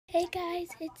Hey guys,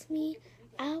 it's me.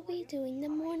 I'll be doing the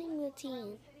morning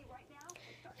routine.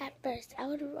 At first, I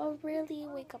would really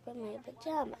wake up in my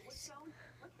pajamas.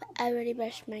 But I already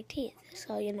brushed my teeth,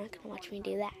 so you're not going to watch me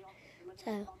do that.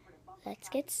 So, let's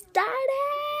get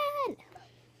started!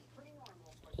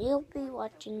 You'll be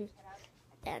watching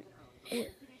the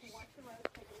news.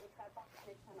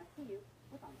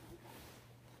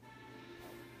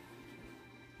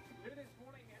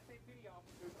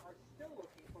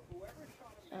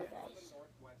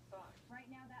 Right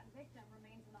now, that victim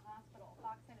remains in the hospital.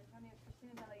 Fox San Antonio's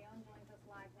Cristina De Leon joins us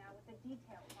live now with the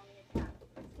details on the attack.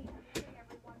 Cristina. Hey,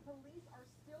 everyone. Police are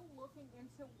still looking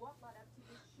into what led up to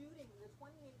the shooting. The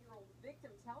 28-year-old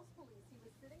victim tells police he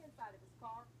was sitting inside of his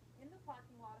car in the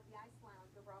parking lot of the Ice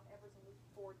Lounge over off Evers and Loop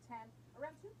 410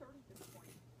 around 2:30 this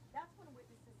morning. That's when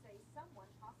witnesses say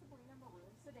someone, possibly in a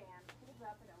maroon sedan, pulled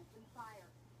up and opened fire.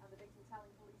 Now, the victim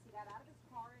telling police he got out of his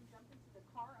car and jumped into the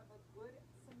car of a Good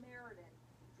Samaritan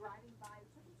driving by,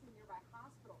 took him to a nearby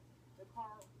hospital. The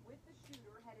car with the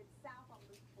shooter headed south on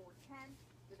Loop 410.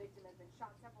 The victim has been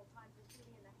shot several times,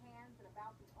 including in the hands and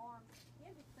about the arms. He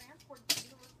had to be transported to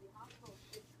the University Hospital to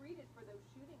get treated for those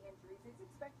shooting injuries. He's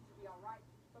expected to be all right,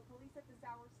 but police at this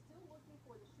hour still looking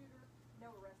for the shooter. No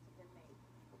arrests have been made.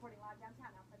 Reporting live downtown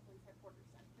outside police headquarters,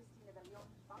 I'm Cristina De Leon,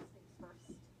 Fox News First.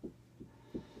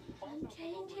 I'm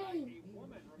changing. A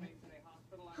woman remains in a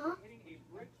hospital after Huh? hitting a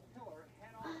bridge pillar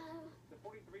head on. The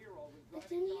 43-year-old was It's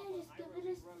driving in south here. on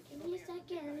Just Ira Road give me a shortly after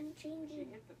second. I'm midnight. She changing.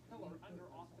 hit the pillar under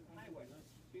Austin Highway.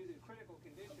 She was in critical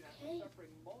condition after Okay.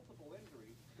 suffering multiple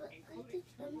injuries, But I including think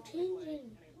two I'm broken legs changing.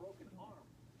 and a broken arm.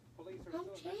 Police are I'm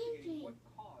still investigating changing. what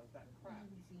caused that crash.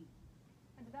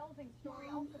 A developing story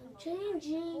Mom, also I'm from overnight. The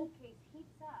changing. cold case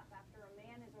heats up after a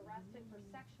man is arrested for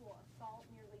sexual assault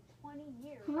nearly 20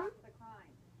 years Huh? after the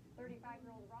crime.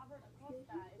 35-year-old Robert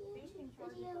Acosta is facing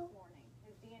charges this morning.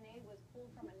 His DNA was pulled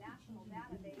from a national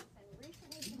database and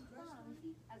recently confirmed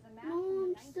as a match No, in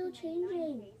I'm the still 1999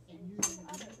 changing. case and two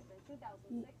others in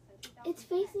 2006 and 2010. It's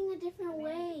facing a The different man is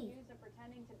way. accused of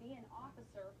pretending to be an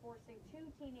officer, forcing two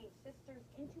teenage sisters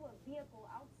into a vehicle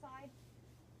outside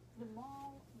the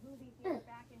mall movie theater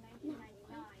back in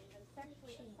 1999, then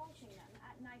sexually assaulting them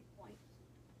at knife point.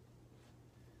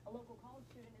 A local college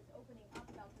student is opening up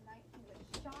about the night he was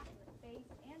shot in the face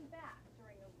and back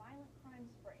during a violent crime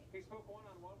spree. He spoke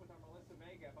one-on-one with our Melissa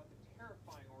Mega about the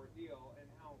terrifying ordeal and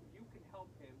how you can help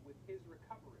him with his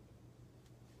recovery.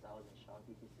 I was in shock,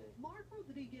 you could say. Mark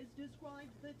Rodriguez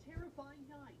describes the terrifying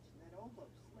night that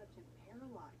almost left him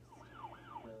paralyzed.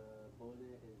 The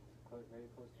bullet is very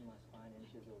close to my spine,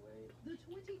 inches away. The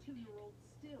 22-year-old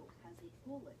still has a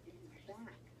bullet in his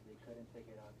back They couldn't take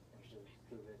it out since it was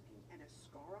too risky. and a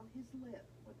scar on his lip.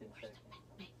 Within seconds,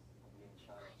 I'm getting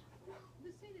shot at.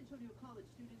 The San Antonio College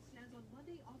student stands on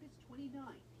Monday, August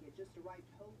 29th. He had just arrived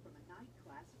home from a night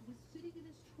class and was sitting in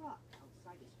his truck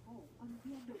outside his home on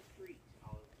Viendo Street.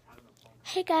 I was having a phone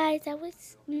Hey guys, that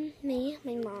was me,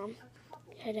 my mom.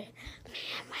 Me and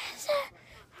Melissa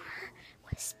are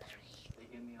whispering. They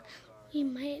gave me off guard. We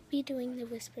might be doing the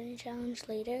whispering challenge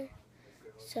later.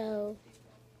 So,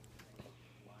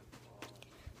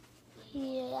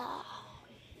 yeah.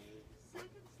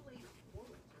 Second-slate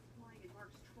bullets are flying in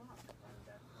Mark's truck.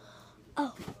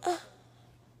 Oh,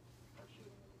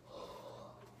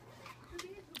 The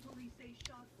vehicle police say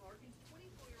shot Mark is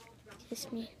 24-year-old Ralph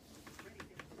it's me. ready to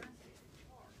be arrested in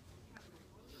charge of capital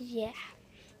murder. Yeah.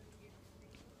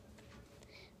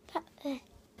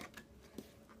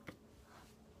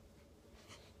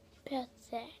 That's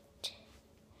it.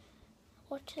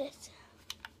 Watch this.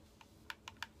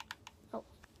 Oh,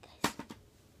 guys.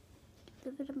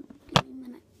 Give me a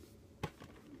minute.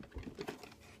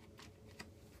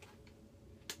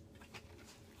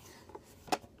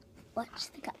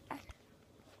 Watch the guy.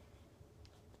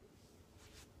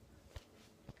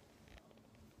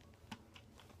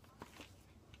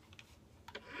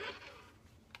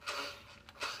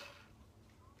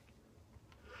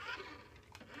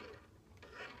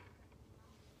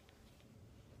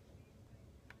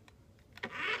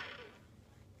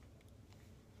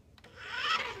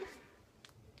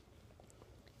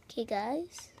 Okay,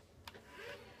 guys.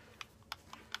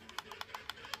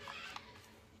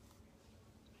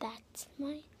 That's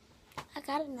my. I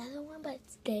got another one, but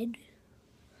it's dead.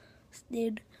 It's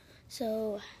dead.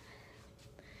 So,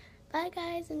 bye,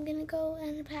 guys. I'm gonna go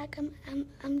and pack.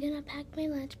 I'm gonna pack my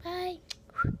lunch. Bye.